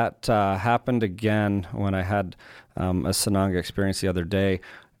that happened again when I had a Sananga experience the other day.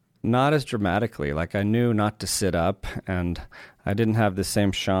 Not as dramatically. Like, I knew not to sit up, and I didn't have the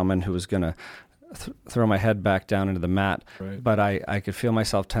same shaman who was going to throw my head back down into the mat. Right. But I could feel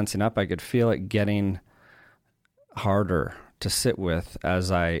myself tensing up. I could feel it getting harder to sit with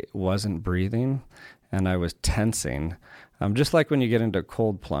as I wasn't breathing, and I was tensing. Just like when you get into a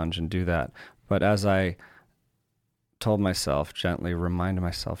cold plunge and do that. But as I told myself, gently reminded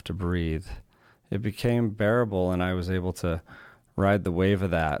myself to breathe, it became bearable, and I was able to ride the wave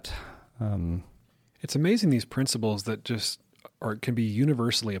of that. It's amazing, these principles that just can be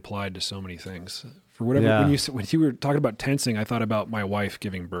universally applied to so many things. For whatever, when you were talking about tensing, I thought about my wife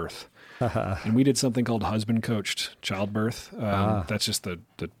giving birth, and we did something called husband coached childbirth. That's just the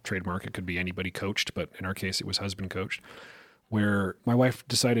trademark. It could be anybody coached, but in our case, it was husband coached. Where my wife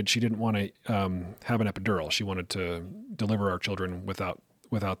decided she didn't want to have an epidural. She wanted to deliver our children without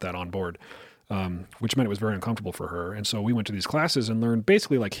that on board. Which meant it was very uncomfortable for her. And so we went to these classes and learned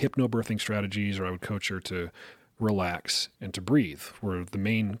basically like hypnobirthing strategies, or I would coach her to relax and to breathe were the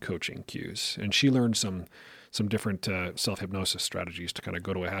main coaching cues. And she learned some different self-hypnosis strategies to kind of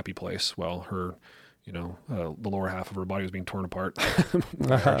go to a happy place while her, the lower half of her body was being torn apart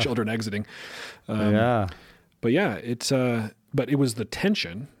by our children exiting. But yeah, but it was the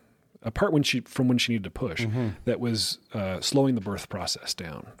tension, apart from when she needed to push, that was slowing the birth process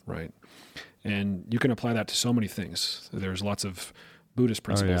down, right? And you can apply that to so many things. There's lots of Buddhist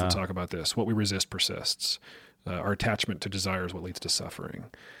principles that talk about this. What we resist persists. Our attachment to desire is what leads to suffering.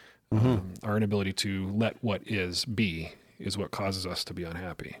 Our inability to let what is be is what causes us to be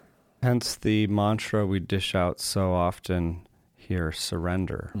unhappy. Hence the mantra we dish out so often here,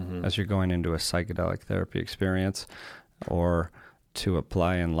 surrender, as you're going into a psychedelic therapy experience, or to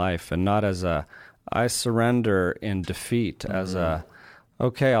apply in life. And not as I surrender in defeat, as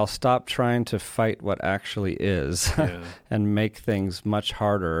okay, I'll stop trying to fight what actually is and make things much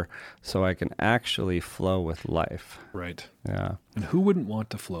harder so I can actually flow with life. Right. Yeah. And who wouldn't want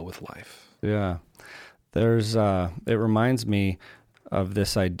to flow with life? Yeah. There's, it reminds me of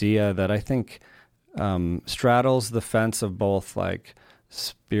this idea that I think straddles the fence of both like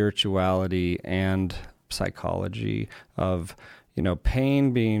spirituality and psychology, of,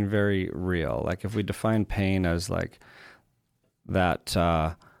 pain being very real. Like, if we define pain as like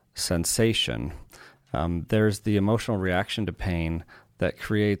that sensation, there's the emotional reaction to pain that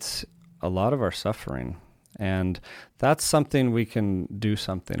creates a lot of our suffering. And that's something we can do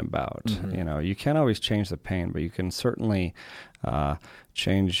something about. You can't always change the pain, but you can certainly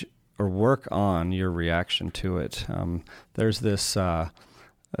change or work on your reaction to it. There's this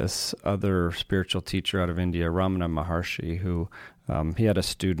other spiritual teacher out of India, Ramana Maharshi, who he had a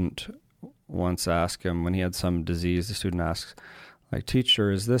student once ask him, when he had some disease, the student asks, like,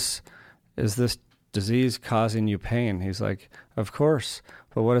 "Teacher, is this disease causing you pain?" He's like, "Of course,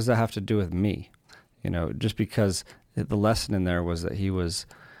 but what does that have to do with me?" Just because the lesson in there was that he was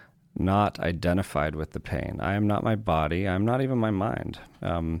not identified with the pain. I am not my body. I'm not even my mind.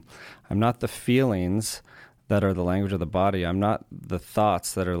 I'm not the feelings that are the language of the body. I'm not the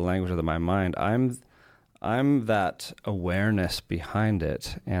thoughts that are the language of my mind. I'm that awareness behind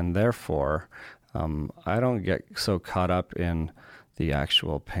it, and therefore I don't get so caught up in the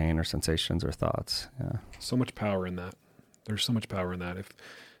actual pain or sensations or thoughts. Yeah. So much power in that. There's so much power in that.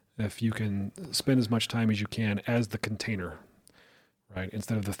 If you can spend as much time as you can as the container, right,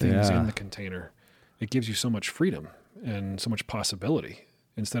 instead of the things in the container, it gives you so much freedom and so much possibility,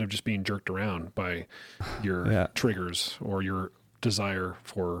 instead of just being jerked around by your triggers or your desire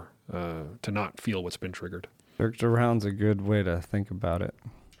for to not feel what's been triggered. Jerked around's a good way to think about it.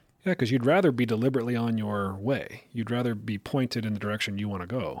 Yeah, because you'd rather be deliberately on your way. You'd rather be pointed in the direction you want to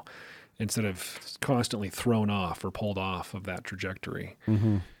go, instead of constantly thrown off or pulled off of that trajectory.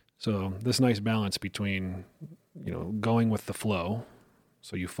 So this nice balance between, going with the flow,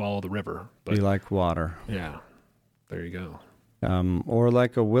 so you follow the river. But be like water. Yeah, there you go. Or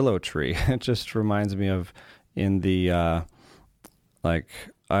like a willow tree. It just reminds me of in the like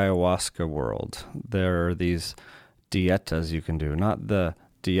ayahuasca world, there are these dietas you can do. Not the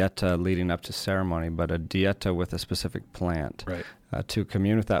dieta leading up to ceremony, but a dieta with a specific plant. Right. To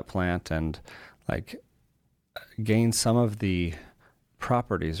commune with that plant and like gain some of the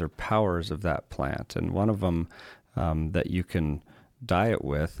properties or powers of that plant. And one of them that you can diet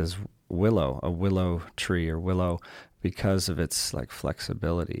with is willow, a willow tree or willow, because of its like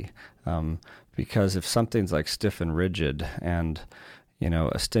flexibility. Because if something's like stiff and rigid and,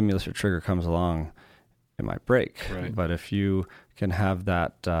 a stimulus or trigger comes along, it might break. Right. But if you can have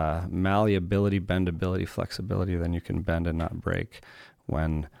that malleability, bendability, flexibility, then you can bend and not break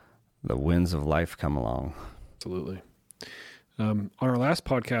when the winds of life come along. Absolutely. On our last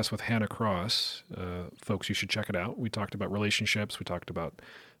podcast with Hannah Cross, folks, you should check it out. We talked about relationships. We talked about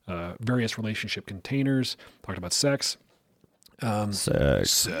various relationship containers, talked about sex.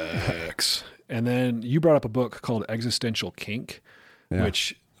 Sex. And then you brought up a book called Existential Kink,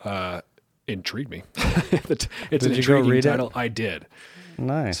 which intrigued me. It's an intriguing title. I did.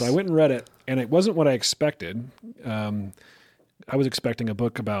 Nice. So I went and read it, and it wasn't what I expected. I was expecting a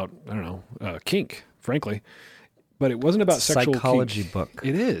book about, kink, frankly. But it wasn't about sexual psychology kink. Book.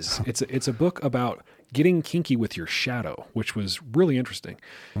 It is. It's a book about getting kinky with your shadow, which was really interesting.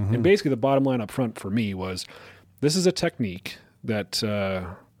 Mm-hmm. And basically the bottom line up front for me was, this is a technique that,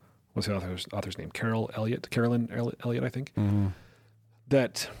 what's the author's name? Carolyn Elliott, I think,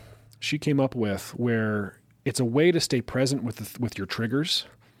 that she came up with, where it's a way to stay present with your triggers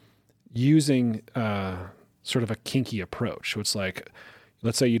using sort of a kinky approach. So it's like,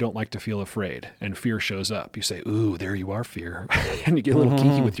 let's say you don't like to feel afraid and fear shows up. You say, ooh, there you are, fear. And you get a little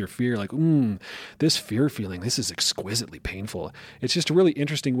kinky with your fear, like, this fear feeling, this is exquisitely painful. It's just a really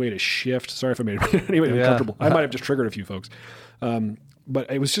interesting way to shift. Sorry if I made anybody uncomfortable. I might have just triggered a few folks.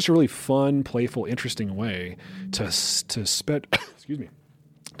 But it was just a really fun, playful, interesting way to spend,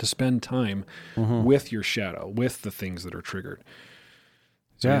 to spend time with your shadow, with the things that are triggered.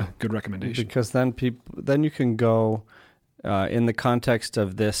 So, good recommendation. Because then you can go, in the context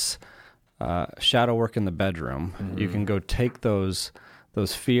of this shadow work in the bedroom, you can go take those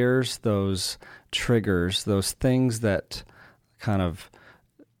fears, those triggers, those things that kind of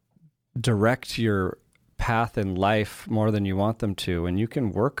direct your path in life more than you want them to, and you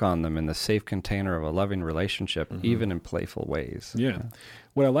can work on them in the safe container of a loving relationship, even in playful ways. Yeah.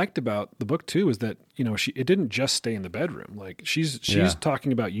 What I liked about the book too is that, it didn't just stay in the bedroom. Like she's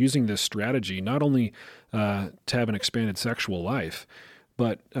talking about using this strategy, not only to have an expanded sexual life,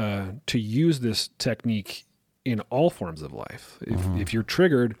 but to use this technique in all forms of life. If you're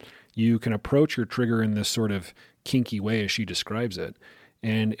triggered, you can approach your trigger in this sort of kinky way as she describes it,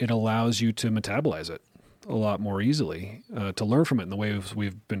 and it allows you to metabolize it a lot more easily, to learn from it in the way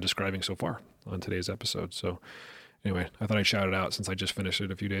we've been describing so far on today's episode. So anyway, I thought I'd shout it out since I just finished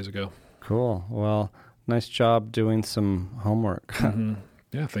it a few days ago. Cool. Well, nice job doing some homework.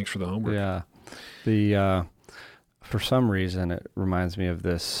 Yeah, thanks for the homework. Yeah. For some reason, it reminds me of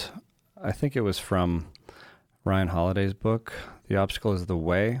this. I think it was from Ryan Holiday's book, The Obstacle is the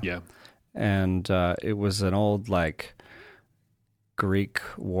Way. Yeah. And it was an old, Greek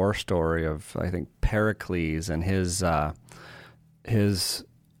war story of, I think, Pericles and his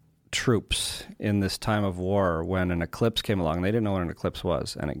troops in this time of war when an eclipse came along. They didn't know what an eclipse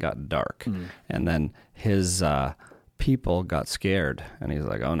was, and it got dark. And then his people got scared, and he's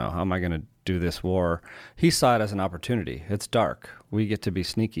like, oh no, how am I going to do this war? He saw it as an opportunity. It's dark. We get to be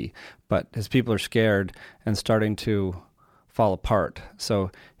sneaky. But his people are scared and starting to fall apart.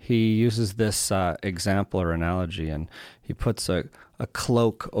 So he uses this example or analogy, and he puts a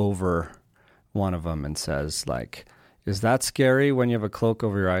cloak over one of them and says, is that scary when you have a cloak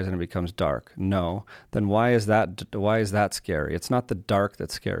over your eyes and it becomes dark? No. Then why is that scary? It's not the dark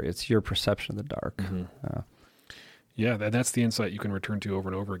that's scary. It's your perception of the dark. Yeah, that's the insight you can return to over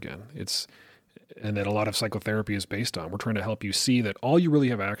and over again. And that a lot of psychotherapy is based on. We're trying to help you see that all you really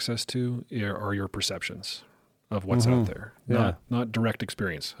have access to are your perceptions of what's out there, not direct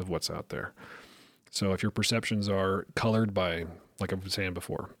experience of what's out there. So if your perceptions are colored by, like I was saying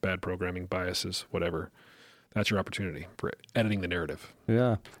before, bad programming, biases, whatever, that's your opportunity for editing the narrative.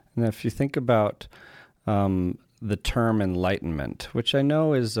 Yeah. And if you think about the term enlightenment, which I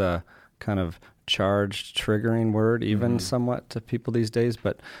know is a kind of charged, triggering word, even somewhat to people these days,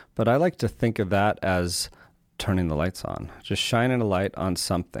 but I like to think of that as turning the lights on, just shining a light on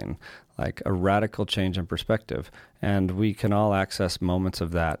something, like a radical change in perspective. And we can all access moments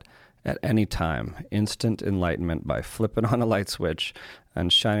of that at any time, instant enlightenment by flipping on a light switch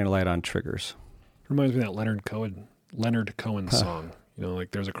and shining a light on triggers. Reminds me of that Leonard Cohen song. You know, like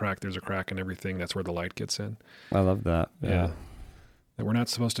there's a crack in everything. That's where the light gets in. I love that. Yeah. That we're not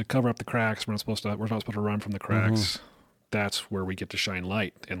supposed to cover up the cracks. We're not supposed to run from the cracks. Mm-hmm. That's where we get to shine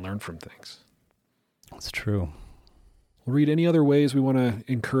light and learn from things. That's true. We'll read any other ways we want to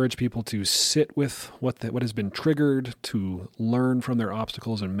encourage people to sit with what has been triggered, to learn from their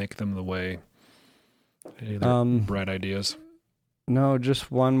obstacles and make them the way. Any other bright ideas? No,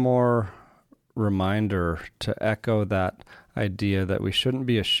 just one more reminder to echo that idea that we shouldn't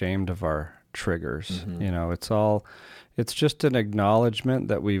be ashamed of our triggers. Mm-hmm. You know, it's just an acknowledgement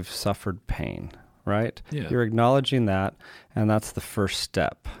that we've suffered pain, right? Yeah. You're acknowledging that, and that's the first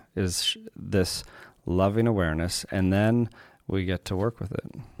step, is this loving awareness, and then we get to work with it.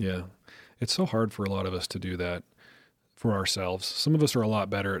 Yeah. It's so hard for a lot of us to do that for ourselves. Some of us are a lot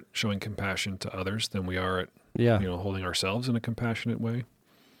better at showing compassion to others than we are at holding ourselves in a compassionate way.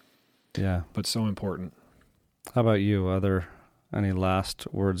 Yeah. But so important. How about you? Any last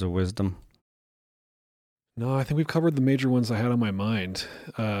words of wisdom? No, I think we've covered the major ones I had on my mind.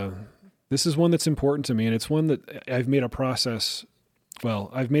 This is one that's important to me, and it's one that I've made a process.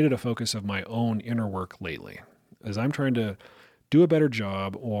 Well, I've made it a focus of my own inner work lately, as I'm trying to do a better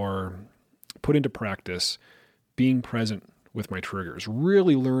job or put into practice being present with my triggers,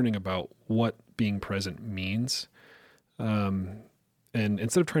 really learning about what being present means. And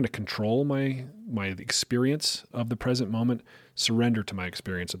instead of trying to control my experience of the present moment, surrender to my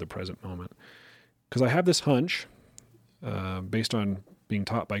experience of the present moment. Because I have this hunch, based on being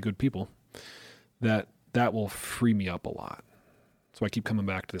taught by good people, that will free me up a lot. So I keep coming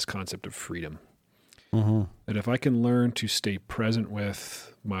back to this concept of freedom. Mm-hmm. That if I can learn to stay present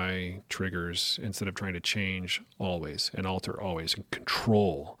with my triggers instead of trying to change always and alter always and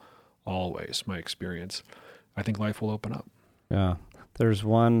control always my experience, I think life will open up. Yeah. There's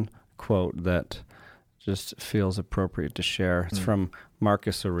one quote that just feels appropriate to share. It's from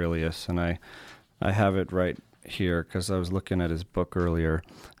Marcus Aurelius, and I have it right here because I was looking at his book earlier.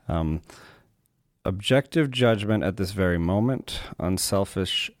 Objective judgment at this very moment,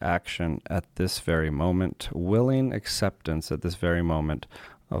 unselfish action at this very moment, willing acceptance at this very moment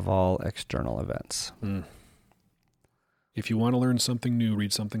of all external events. If you want to learn something new,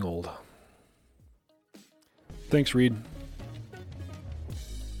 read something old. Thanks, Reed.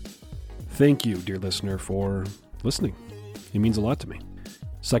 Thank you, dear listener, for listening. It means a lot to me.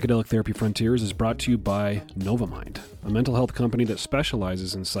 Psychedelic Therapy Frontiers is brought to you by Novamind, a mental health company that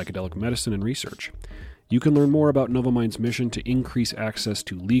specializes in psychedelic medicine and research. You can learn more about Novamind's mission to increase access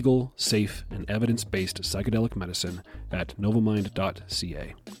to legal, safe, and evidence-based psychedelic medicine at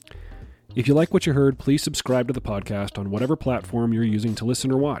novamind.ca. If you like what you heard, please subscribe to the podcast on whatever platform you're using to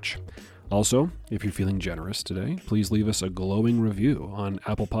listen or watch. Also, if you're feeling generous today, please leave us a glowing review on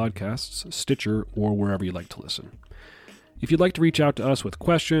Apple Podcasts, Stitcher, or wherever you like to listen. If you'd like to reach out to us with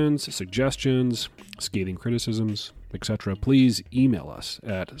questions, suggestions, scathing criticisms, etc., please email us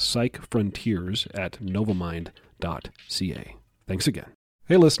at psychfrontiers@novamind.ca. Thanks again.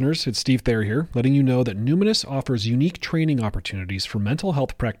 Hey listeners, it's Steve Thayer here, letting you know that Numinous offers unique training opportunities for mental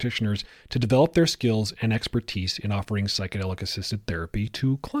health practitioners to develop their skills and expertise in offering psychedelic-assisted therapy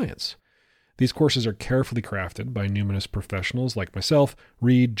to clients. These courses are carefully crafted by Numinous professionals like myself,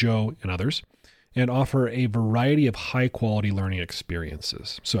 Reed, Joe, and others, and offer a variety of high-quality learning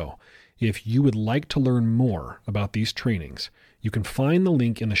experiences. So, if you would like to learn more about these trainings, you can find the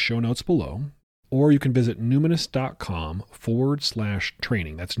link in the show notes below, or you can visit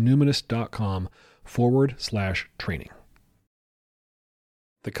numinous.com/training. That's numinous.com/training.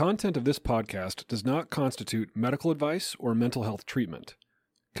 The content of this podcast does not constitute medical advice or mental health treatment.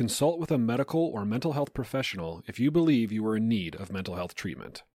 Consult with a medical or mental health professional if you believe you are in need of mental health treatment.